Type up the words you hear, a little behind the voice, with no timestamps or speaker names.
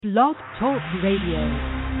Blog Talk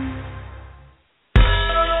Radio.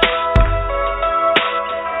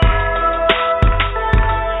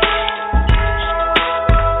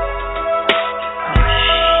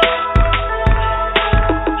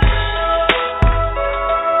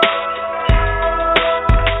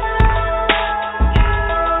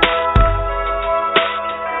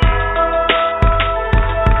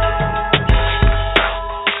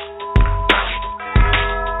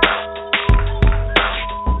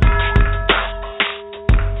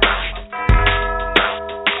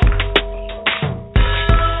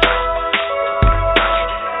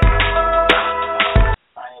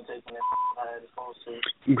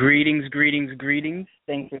 Greetings.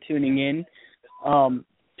 Thanks for tuning in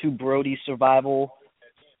to Brody Survival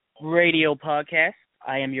Radio Podcast.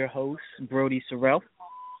 I am your host, Brody Sorrell.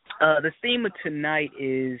 The theme of tonight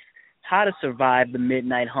is how to survive the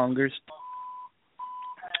midnight hungers.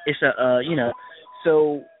 It's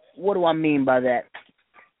so what do I mean by that?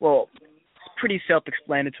 Well, it's pretty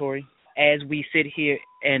self-explanatory. As we sit here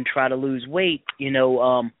and try to lose weight,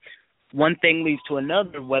 one thing leads to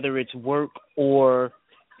another, whether it's work or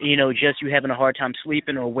just you having a hard time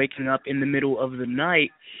sleeping or waking up in the middle of the night.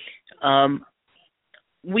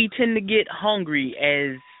 We tend to get hungry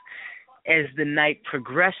as the night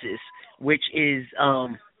progresses, which is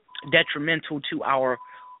detrimental to our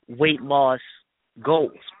weight loss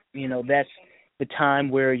goals. That's the time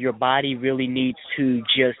where your body really needs to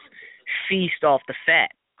just feast off the fat.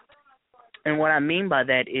 And what I mean by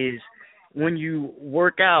that is when you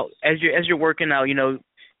work out, as you're working out,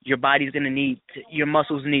 your body's going to your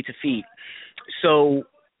muscles need to feed. So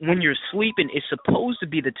when you're sleeping, it's supposed to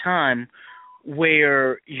be the time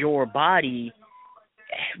where your body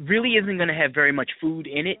really isn't going to have very much food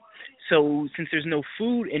in it. So since there's no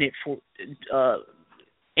food in it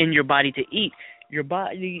in your body to eat, your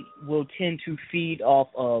body will tend to feed off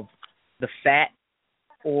of the fat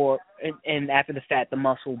and after the fat, the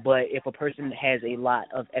muscle. But if a person has a lot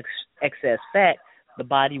of excess fat, the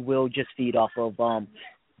body will just feed off of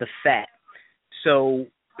the fat. So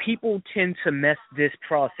people tend to mess this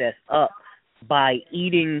process up by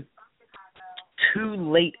eating too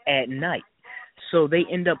late at night. So they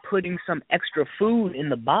end up putting some extra food in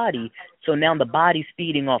the body. So now the body's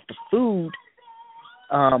feeding off the food,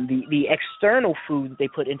 the external food that they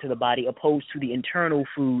put into the body, opposed to the internal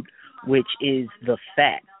food, which is the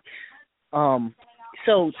fat.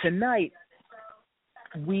 So tonight,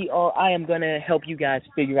 I am going to help you guys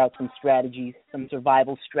figure out some strategies, some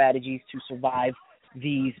survival strategies to survive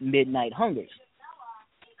these midnight hungers.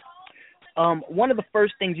 One of the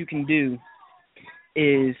first things you can do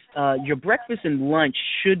is your breakfast and lunch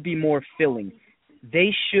should be more filling. They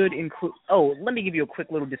should include, let me give you a quick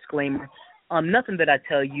little disclaimer. Nothing that I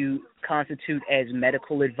tell you constitute as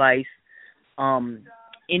medical advice.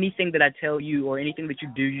 Anything that I tell you or anything that you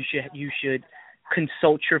do, you should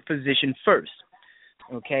consult your physician first.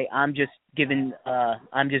 Okay, I'm just doing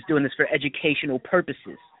this for educational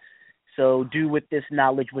purposes. So do with this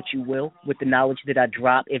knowledge what you will, with the knowledge that I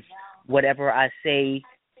drop. If whatever I say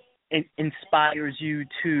inspires you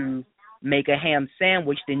to make a ham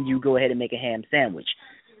sandwich, then you go ahead and make a ham sandwich.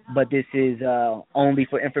 But this is only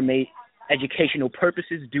for educational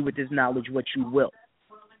purposes. Do with this knowledge what you will.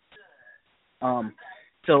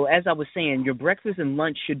 So as I was saying, your breakfast and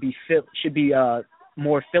lunch should be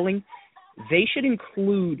more filling. They should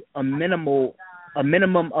include a minimum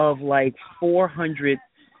of like 400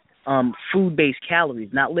 food-based calories,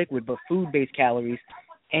 not liquid, but food-based calories,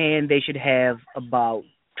 and they should have about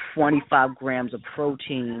 25 grams of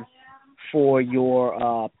protein for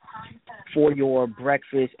your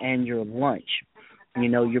breakfast and your lunch.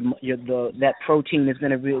 That protein is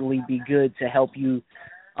going to really be good to help you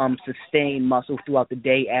sustain muscle throughout the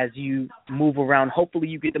day as you move around. Hopefully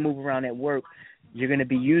you get to move around at work. You're going to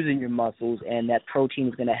be using your muscles, and that protein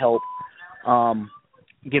is going to help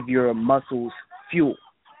give your muscles fuel.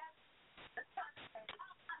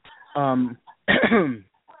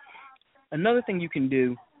 Another thing you can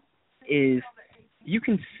do is you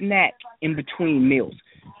can snack in between meals.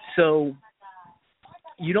 So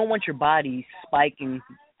you don't want your body spiking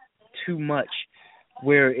too much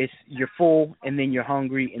where you're full and then you're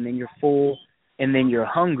hungry and then you're full and then you're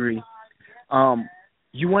hungry.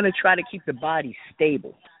 You want to try to keep the body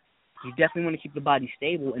stable. You definitely want to keep the body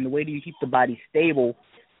stable, and the way that you keep the body stable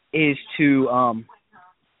is to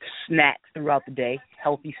snack throughout the day,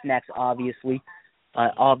 healthy snacks, obviously.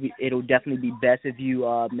 It'll definitely be best if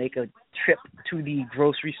you make a trip to the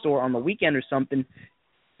grocery store on the weekend or something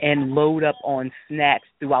and load up on snacks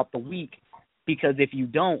throughout the week, because if you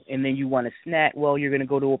don't and then you want to snack, well, you're going to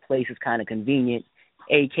go to a place that's kind of convenient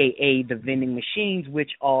aka the vending machines,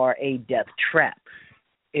 which are a death trap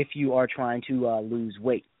if you are trying to lose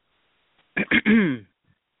weight.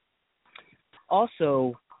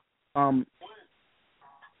 Also,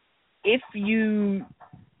 if you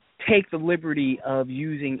take the liberty of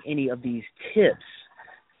using any of these tips,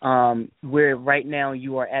 where right now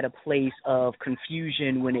you are at a place of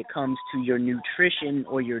confusion when it comes to your nutrition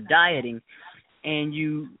or your dieting, and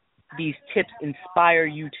these tips inspire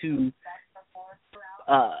you to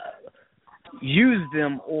use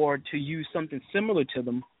them or to use something similar to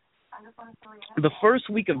them, the first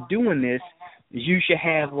week of doing this, you should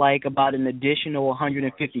have like about an additional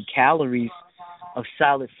 150 calories of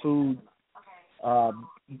solid food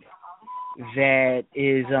that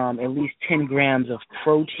is at least 10 grams of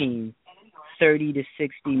protein 30 to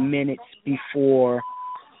 60 minutes before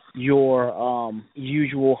your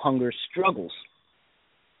usual hunger struggles.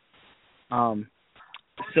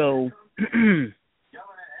 So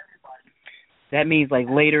that means like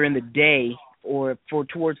later in the day or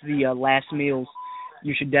towards the last meals,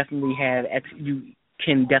 you should definitely have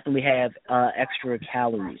extra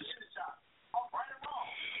calories.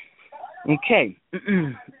 Okay,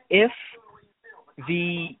 if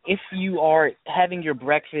you are having your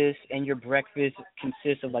breakfast and your breakfast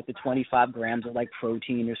consists of like the 25 grams of like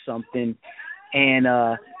protein or something, and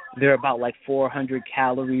they're about like 400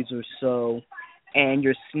 calories or so, and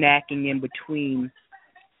you're snacking in between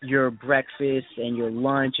your breakfast and your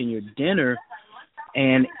lunch and your dinner,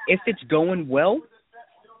 and if it's going well,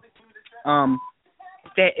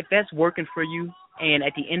 if that's working for you, and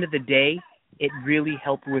at the end of the day, it really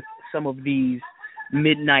helped with some of these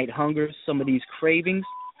midnight hungers, some of these cravings,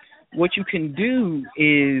 what you can do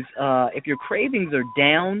is if your cravings are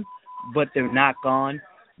down but they're not gone,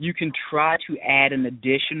 you can try to add an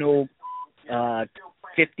additional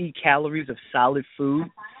 50 calories of solid food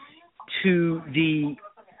to the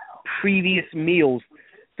previous meals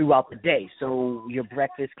throughout the day. So your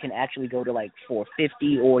breakfast can actually go to like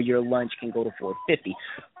 450, or your lunch can go to 450.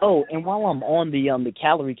 Oh, and while I'm on the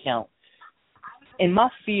calorie count, in my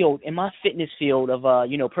fitness field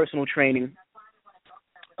of personal training,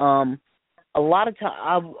 a lot of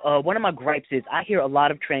time one of my gripes is I hear a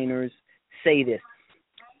lot of trainers say this: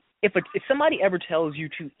 if somebody ever tells you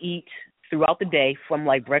to eat throughout the day from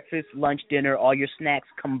like breakfast, lunch, dinner, all your snacks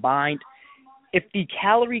combined, if the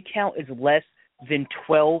calorie count is less than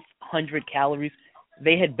 1,200 calories,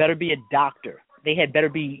 they had better be a doctor. They had better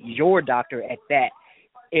be your doctor at that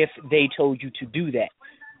if they told you to do that,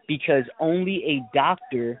 because only a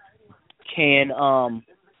doctor can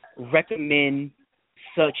recommend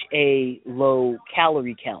such a low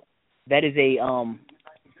calorie count. That is a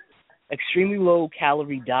extremely low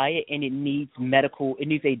calorie diet, and it needs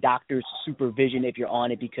a doctor's supervision if you're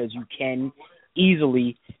on it, because you can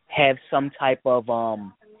easily have some type of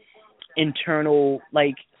internal,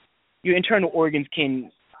 like your internal organs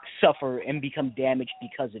can suffer and become damaged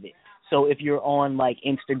because of it. So if you're on like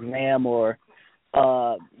Instagram, or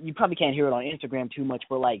you probably can't hear it on Instagram too much,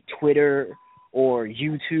 but like Twitter or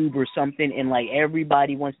YouTube or something, and like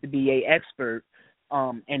everybody wants to be a expert,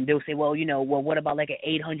 and they'll say, well, what about like an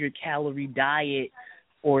 800 calorie diet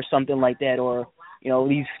or something like that, or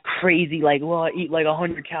these crazy like, well, I eat like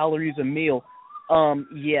 100 calories a meal.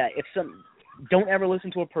 Don't ever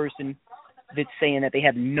listen to a person that's saying that they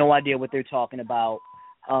have no idea what they're talking about.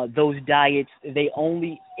 Those diets, if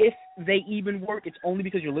they even work, it's only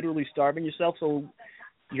because you're literally starving yourself, so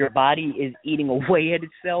your body is eating away at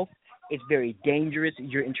itself. It's very dangerous.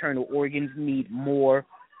 Your internal organs need more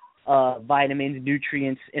vitamins,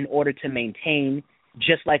 nutrients in order to maintain,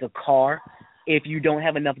 just like a car. If you don't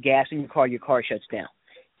have enough gas in your car shuts down.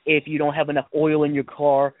 If you don't have enough oil in your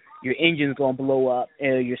car, your engine's going to blow up.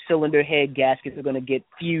 Your cylinder head gaskets are going to get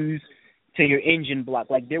fused to your engine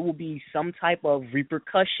block. Like, there will be some type of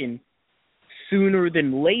repercussion sooner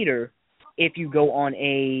than later if you go on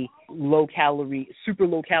a super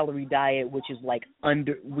low calorie diet, which is like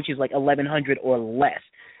 1,100 or less.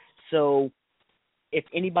 So if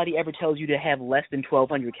anybody ever tells you to have less than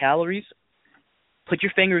 1,200 calories, put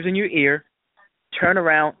your fingers in your ear, turn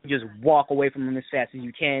around, just walk away from them as fast as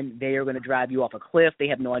you can. They are going to drive you off a cliff. They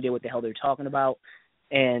have no idea what the hell they're talking about,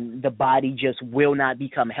 and the body just will not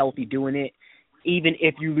become healthy doing it. Even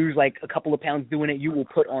if you lose like a couple of pounds doing it, you will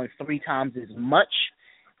put on 3 times as much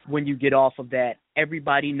when you get off of that.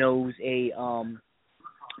 Everybody knows a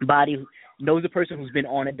person who's been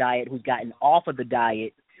on a diet, who's gotten off of the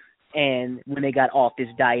diet, and when they got off this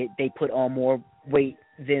diet, they put on more weight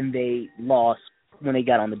than they lost when they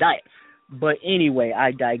got on the diet. But anyway,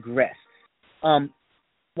 I digress. While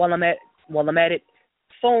I'm at it,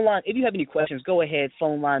 phone line. If you have any questions, go ahead.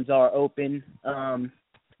 Phone lines are open.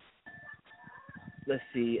 let's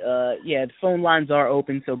see. Yeah, the phone lines are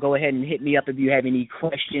open, so go ahead and hit me up if you have any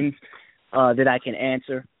questions that I can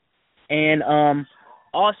answer. And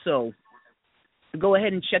also, go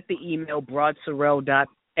ahead and check the email,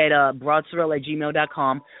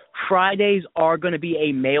 broadsorrell@gmail.com. Fridays are going to be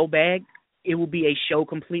a mailbag. It will be a show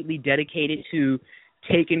completely dedicated to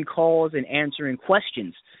taking calls and answering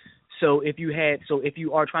questions. So if you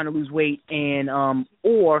are trying to lose weight and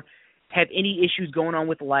or have any issues going on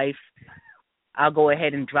with life, I'll go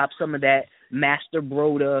ahead and drop some of that Master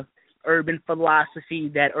Broda urban philosophy,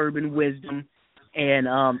 that urban wisdom, and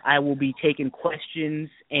I will be taking questions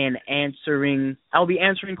and answering. I'll be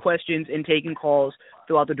answering questions and taking calls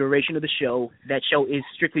throughout the duration of the show. That show is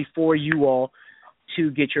strictly for you all to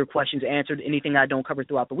get your questions answered, anything I don't cover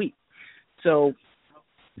throughout the week. So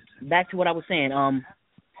back to what I was saying.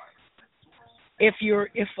 If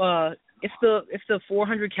the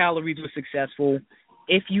 400 calories was successful,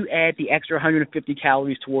 if you add the extra 150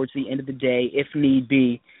 calories towards the end of the day, if need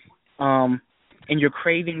be, and your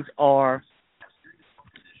cravings are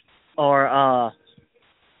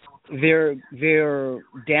they're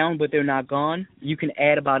down but they're not gone, you can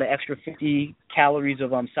add about an extra 50 calories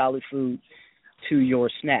of solid food to your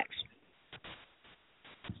snacks.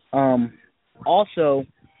 Also,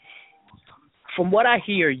 from what I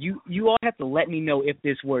hear, you all have to let me know if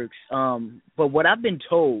this works. But what I've been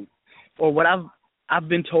told, or what I've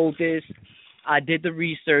been told is, I did the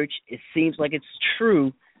research. It seems like it's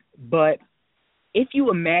true. But if you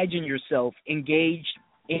imagine yourself engaged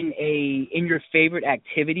in your favorite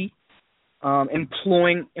activity,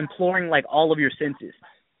 employing like all of your senses,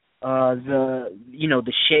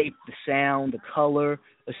 the shape, the sound, the color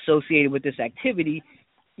associated with this activity,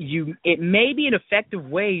 it may be an effective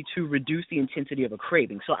way to reduce the intensity of a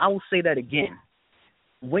craving. So I will say that again.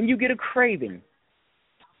 When you get a craving,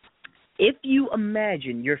 if you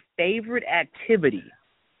imagine your favorite activity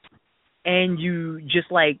and you just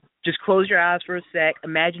close your eyes for a sec,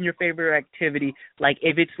 imagine your favorite activity, like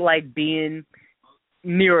if it's like being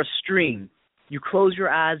near a stream, you close your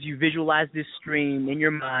eyes, you visualize this stream in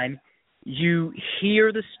your mind, you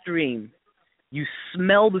hear the stream, you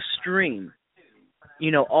smell the stream,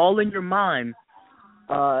 all in your mind.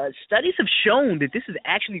 Studies have shown that this is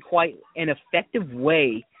actually quite an effective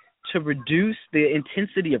way to reduce the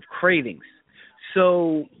intensity of cravings.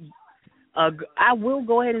 So I will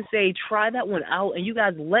go ahead and say try that one out, and you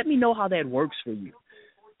guys let me know how that works for you.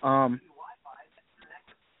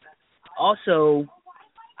 Also,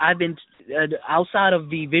 I've been outside of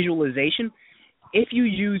the visualization, if you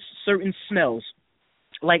use certain smells,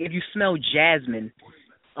 like if you smell jasmine,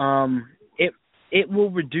 it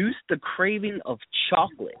will reduce the craving of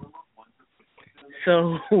chocolate.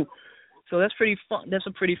 So that's pretty fun. That's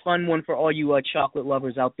a pretty fun one for all you chocolate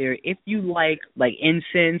lovers out there. If you like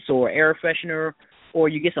incense or air freshener, or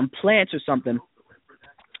you get some plants or something,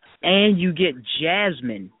 and you get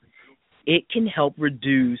jasmine, it can help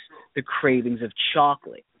reduce the cravings of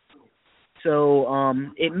chocolate. So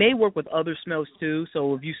it may work with other smells too.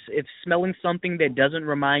 So if smelling something that doesn't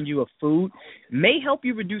remind you of food may help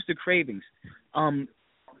you reduce the cravings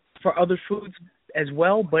for other foods as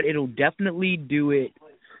well, but it'll definitely do it,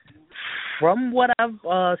 from what I've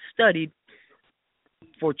studied,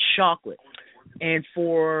 for chocolate. And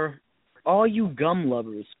for all you gum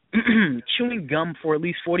lovers, chewing gum for at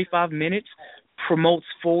least 45 minutes promotes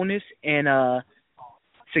fullness and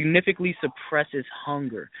significantly suppresses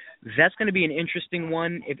hunger. That's going to be an interesting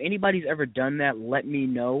one. If anybody's ever done that, let me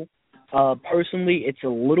know. Personally, it's a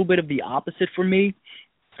little bit of the opposite for me.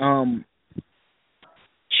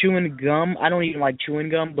 Chewing gum, I don't even like chewing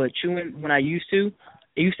gum, but chewing when it used to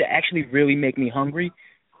actually really make me hungry.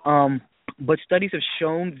 But studies have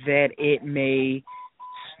shown that it may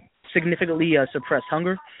significantly suppress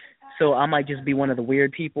hunger. So I might just be one of the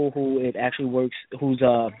weird people who it actually works, who's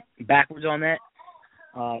backwards on that.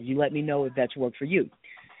 You let me know if that's worked for you.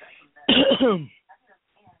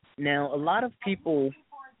 Now, a lot of people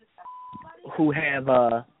who have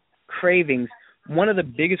cravings, one of the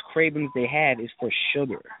biggest cravings they have is for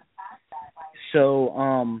sugar.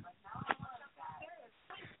 So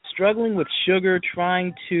struggling with sugar,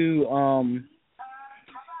 trying to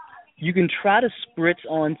you can try to spritz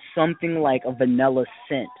on something like a vanilla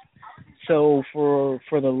scent. So for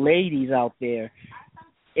the ladies out there,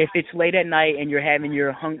 if it's late at night and you're having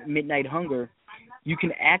your midnight hunger, you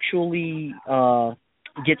can actually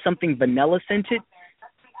get something vanilla scented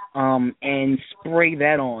and spray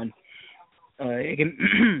that on.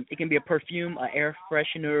 It can be a perfume, an air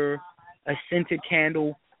freshener, a scented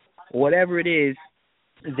candle, whatever it is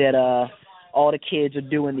that all the kids are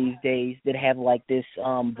doing these days that have like this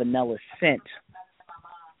vanilla scent.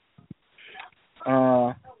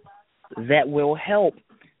 that will help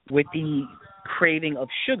with the craving of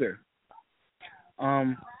sugar.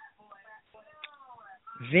 Um,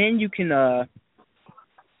 then you can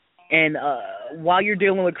and while you're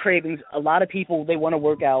dealing with cravings, a lot of people they want to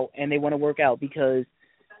work out, and they want to work out because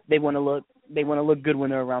they want to look good when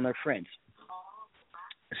they're around their friends.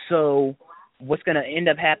 So what's going to end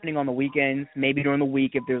up happening on the weekends, maybe during the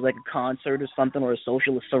week if there's like a concert or something or a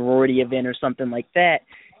social sorority event or something like that,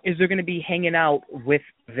 is they're going to be hanging out with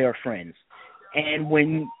their friends. And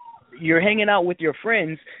when you're hanging out with your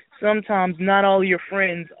friends, sometimes not all your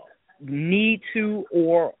friends need to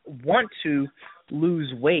or want to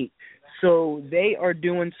lose weight. So they are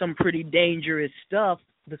doing some pretty dangerous stuff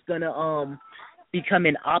that's going to become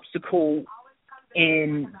an obstacle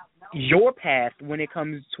in your path when it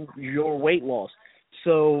comes to your weight loss.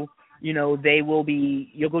 So, you'll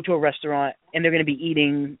go to a restaurant and they're going to be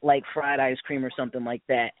eating like fried ice cream or something like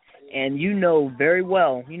that. And you know damn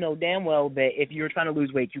well that if you're trying to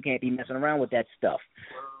lose weight, you can't be messing around with that stuff.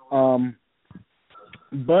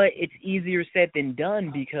 But it's easier said than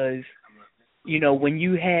done because, when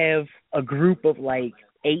you have a group of like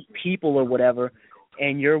 8 people or whatever,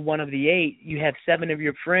 and you're one of the 8, you have 7 of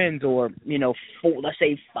your friends or, 4, let's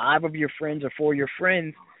say 5 of your friends or 4 of your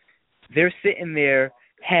friends, they're sitting there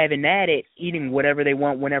having at it, eating whatever they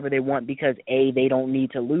want whenever they want because A, they don't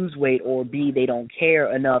need to lose weight, or B, they don't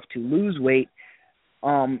care enough to lose weight.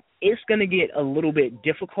 It's going to get a little bit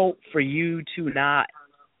difficult for you to not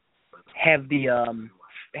have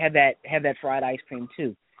have that fried ice cream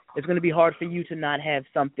too. It's going to be hard for you to not have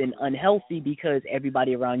something unhealthy because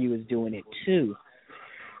everybody around you is doing it too.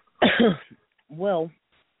 Well,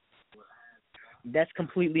 that's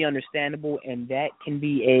completely understandable, and that can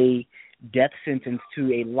be a death sentence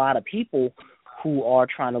to a lot of people who are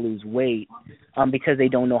trying to lose weight because they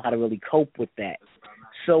don't know how to really cope with that.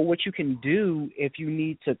 So what you can do if you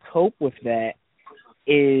need to cope with that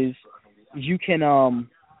is you can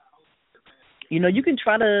you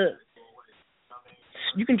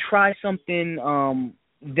can try something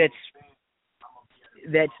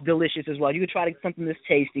that's delicious as well. You can try something that's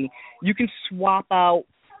tasty. You can swap out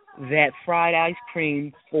that fried ice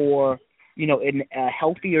cream for a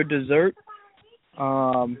healthier dessert.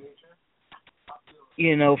 For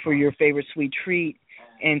your favorite sweet treat,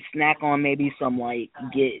 and snack on maybe some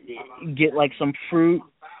get like some fruit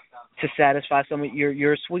to satisfy some of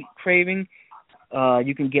your sweet craving.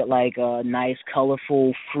 You can get like a nice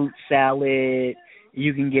colorful fruit salad.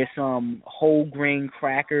 You can get some whole grain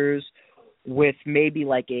crackers with maybe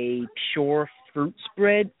like a pure fruit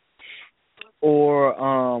spread, or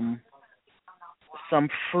some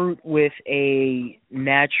fruit with a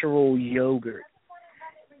natural yogurt.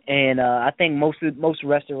 And I think most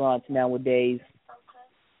restaurants nowadays,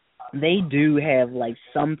 they do have like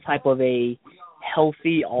some type of a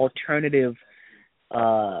healthy alternative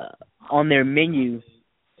on their menu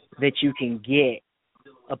that you can get,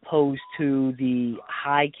 opposed to the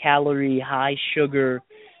high calorie, high sugar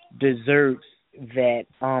desserts that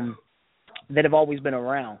have always been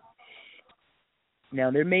around. Now,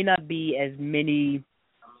 there may not be as many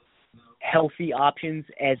healthy options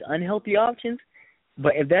as unhealthy options,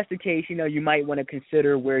 but if that's the case, you might want to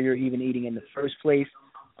consider where you're even eating in the first place.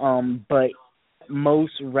 But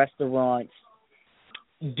most restaurants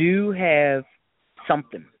do have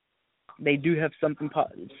something. They do have something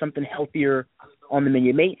healthier on the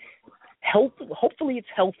menu. Hopefully it's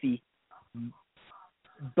healthy,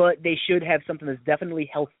 but they should have something that's definitely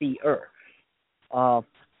healthier.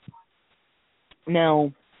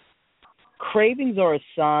 Now, cravings are a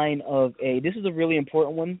sign of this is a really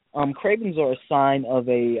important one. Cravings are a sign of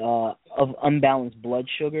of unbalanced blood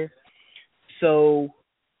sugar. So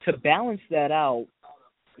to balance that out,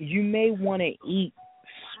 you may want to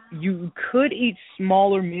you could eat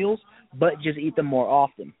smaller meals, but just eat them more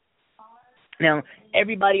often. Now,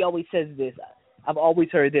 everybody always says this. I've always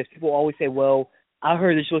heard this. People always say, well, I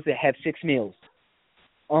heard you're supposed to have 6 meals.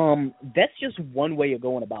 That's just one way of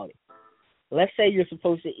going about it. Let's say you're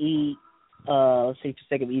supposed to eat, let's say for the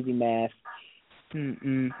sake of easy math,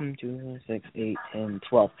 2, 6, 8, 10,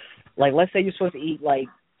 12. Like, let's say you're supposed to eat like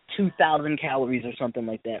 2,000 calories or something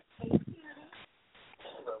like that.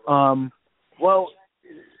 Well,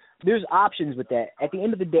 there's options with that. At the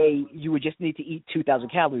end of the day, you would just need to eat 2,000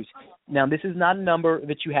 calories. Now, this is not a number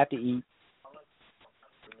that you have to eat.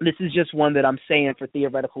 This is just one that I'm saying for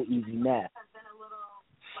theoretical easy math.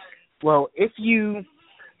 Well, if you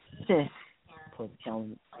pull the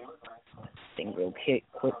calendar thing real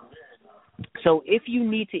quick. So if you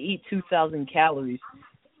need to eat 2,000 calories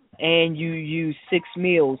and you use 6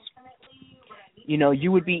 meals,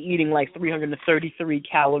 you would be eating like 333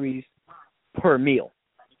 calories per meal.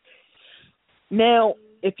 Now,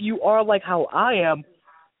 if you are like how I am,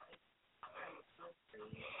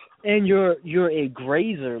 and you're a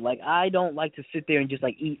grazer, like I don't like to sit there and just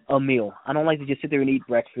like eat a meal. I don't like to just sit there and eat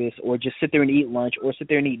breakfast or just sit there and eat lunch or sit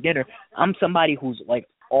there and eat dinner. I'm somebody who's like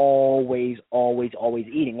always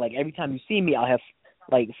eating. Like every time you see me, I'll have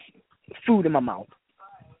like food in my mouth.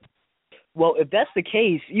 Well, if that's the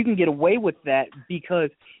case, you can get away with that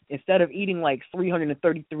because instead of eating like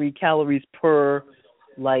 333 calories per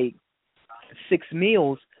like 6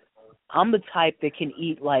 meals, I'm the type that can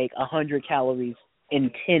eat like 100 calories in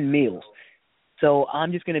 10 meals. So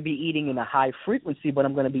I'm just going to be eating in a high frequency, but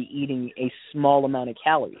I'm going to be eating a small amount of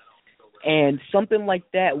calories. And something like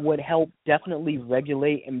that would help definitely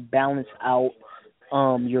regulate and balance out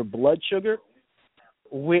your blood sugar,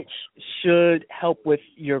 which should help with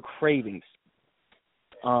your cravings.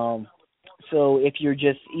 So if you're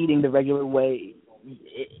just eating the regular way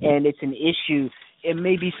and it's an issue, it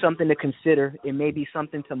may be something to consider. It may be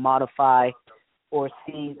something to modify or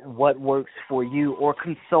see what works for you, or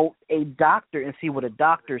consult a doctor and see what a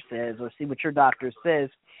doctor says, or see what your doctor says,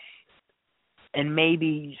 and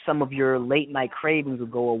maybe some of your late-night cravings will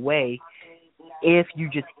go away if you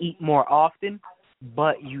just eat more often,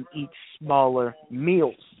 but you eat smaller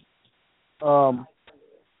meals.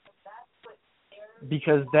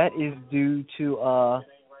 Because that is due to,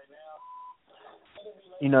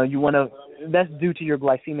 that's due to your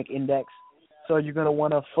glycemic index. So you're going to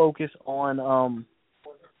want to focus on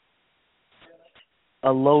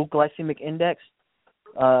a low glycemic index,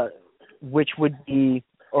 which would be,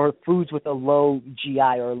 or foods with a low GI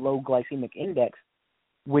or low glycemic index,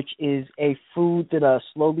 which is a food that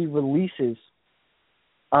slowly releases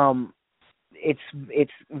its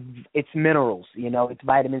minerals, its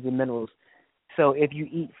vitamins and minerals. So if you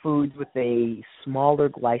eat foods with a smaller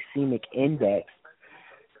glycemic index,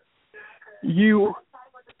 if you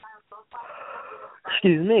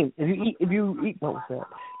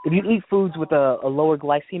eat foods with a lower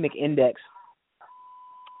glycemic index,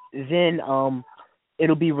 then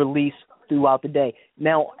it'll be released throughout the day.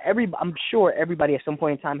 Now, I'm sure everybody at some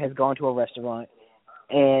point in time has gone to a restaurant,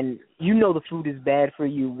 and the food is bad for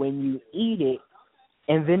you when you eat it,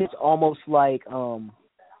 and then it's almost like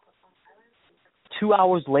 2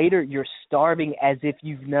 hours later you're starving as if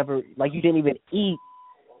you didn't even eat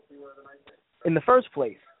in the first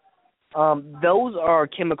place. Those are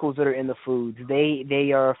chemicals that are in the foods.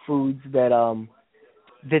 They are foods that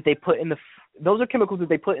they put in those are chemicals that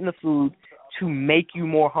they put in the food to make you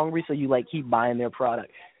more hungry, so you keep buying their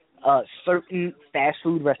product. Certain fast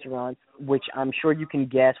food restaurants, which I'm sure you can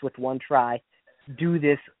guess with one try, do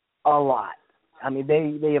this a lot. I mean,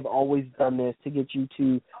 they have always done this to get you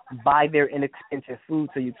to buy their inexpensive food,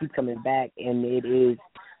 so you keep coming back, and it is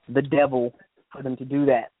the devil for them to do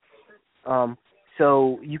that.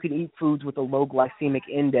 So you can eat foods with a low glycemic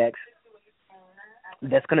index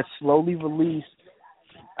that's going to slowly release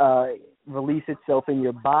itself in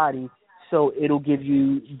your body, so it'll give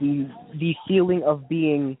you the feeling of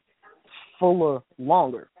being fuller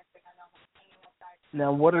longer.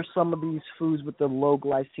 Now, what are some of these foods with the low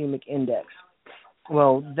glycemic index?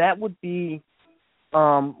 Well, that would be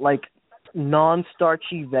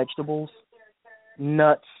non-starchy vegetables,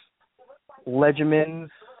 nuts,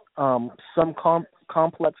 legumes, some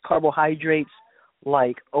complex carbohydrates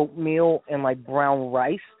like oatmeal and like brown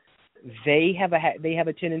rice. They have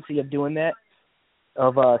a tendency of doing that,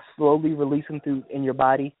 of slowly releasing through in your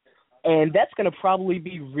body, and that's going to probably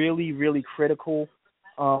be really, really critical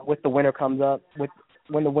with the winter comes up.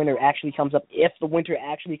 When the winter actually comes up, if the winter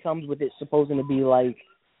actually comes, with it supposing to be like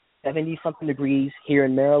 70-something degrees here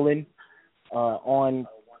in Maryland on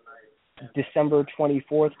December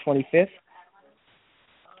 24th, 25th.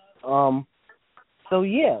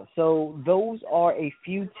 So those are a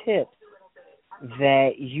few tips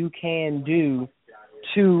that you can do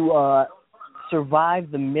to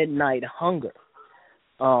survive the midnight hunger.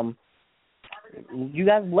 You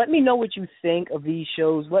guys, let me know what you think of these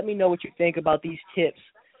shows. Let me know what you think about these tips.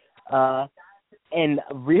 And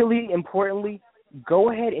really importantly,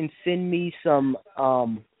 go ahead and send me some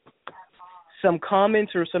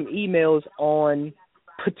comments or some emails on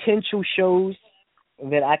potential shows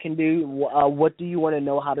that I can do. What do you want to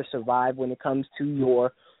know how to survive when it comes to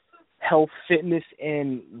your health, fitness,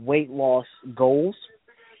 and weight loss goals?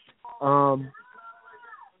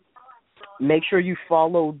 Make sure you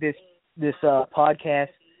follow this podcast.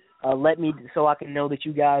 Let me, so I can know that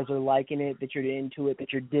you guys are liking it, that you're into it,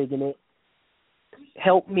 that you're digging it.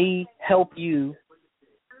 Help me help you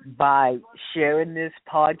by sharing this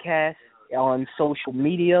podcast on social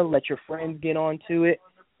media. Let your friends get onto it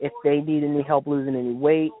if they need any help losing any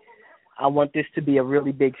weight. I want this to be a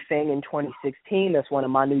really big thing in 2016. That's one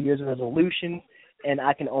of my New Year's resolutions, and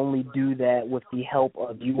I can only do that with the help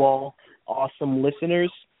of you all, awesome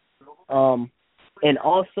listeners. And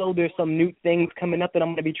also, there's some new things coming up that I'm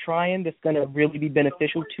going to be trying that's going to really be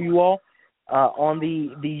beneficial to you all. On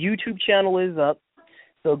the YouTube channel is up,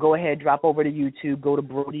 so go ahead, drop over to YouTube, go to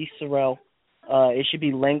Brody Sorrell. It should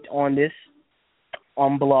be linked on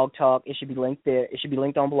Blog Talk. It should be linked there. It should be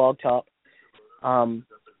linked on Blog Talk.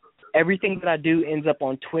 Everything that I do ends up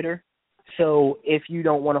on Twitter, so if you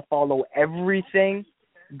don't want to follow everything,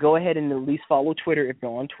 go ahead and at least follow Twitter if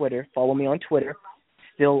you're on Twitter. Follow me on Twitter,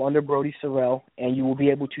 still under Brody Sorrell, and you will be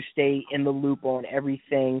able to stay in the loop on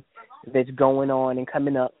everything that's going on and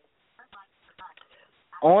coming up.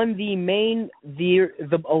 On the main,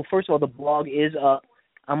 first of all, the blog is up.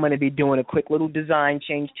 I'm going to be doing a quick little design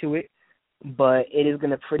change to it, but it is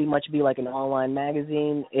going to pretty much be like an online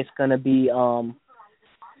magazine. It's going to be,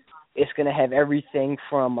 it's going to have everything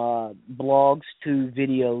from blogs to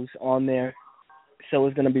videos on there. So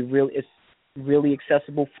it's going to be it's really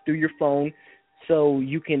accessible through your phone, so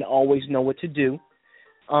you can always know what to do.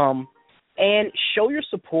 And show your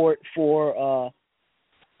support for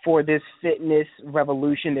this fitness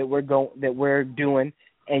revolution that we're doing.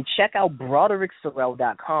 And check out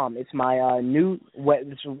brodericksorrell.com. It's my new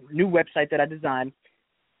website that I designed.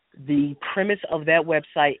 The premise of that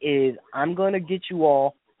website is I'm going to get you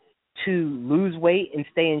all to lose weight and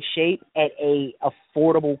stay in shape at a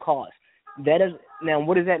affordable cost. Now,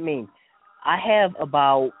 what does that mean? I have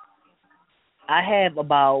about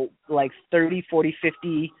like 30, 40,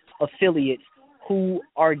 50 affiliates who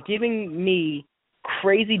are giving me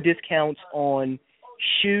crazy discounts on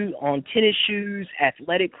tennis shoes,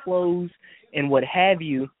 athletic clothes, and what have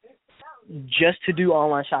you, just to do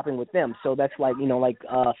online shopping with them. So that's like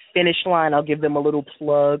Finish Line, I'll give them a little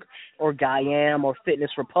plug, or Guyam, or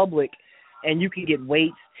Fitness Republic, and you can get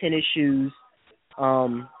weights, tennis shoes,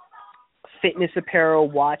 fitness apparel,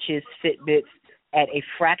 watches, Fitbits at a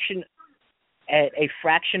fraction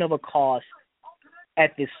of a cost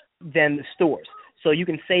than the stores. So you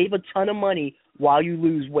can save a ton of money while you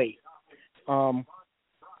lose weight.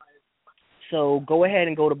 So go ahead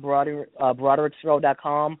and go to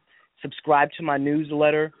brodericksorrell.com, subscribe to my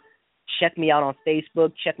newsletter, check me out on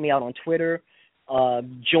Facebook, check me out on Twitter,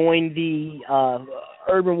 join the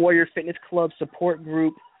Urban Warrior Fitness Club support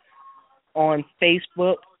group on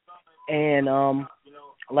Facebook, and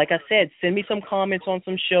like I said, send me some comments on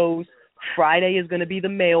some shows. Friday is going to be the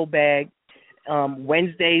mailbag.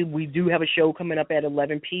 Wednesday, we do have a show coming up at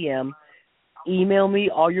 11 p.m. Email me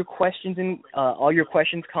all your questions,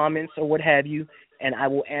 comments, or what have you, and I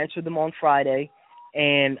will answer them on Friday.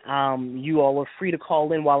 And you all are free to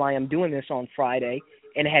call in while I am doing this on Friday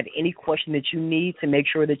and have any question that you need to make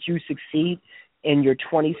sure that you succeed in your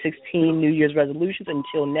 2016 New Year's resolutions.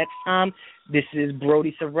 Until next time, this is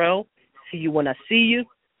Brody Sorrell. See you when I see you.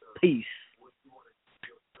 Peace.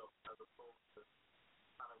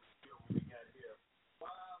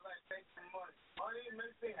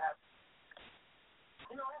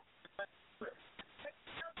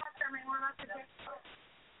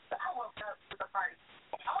 I woke up with a party.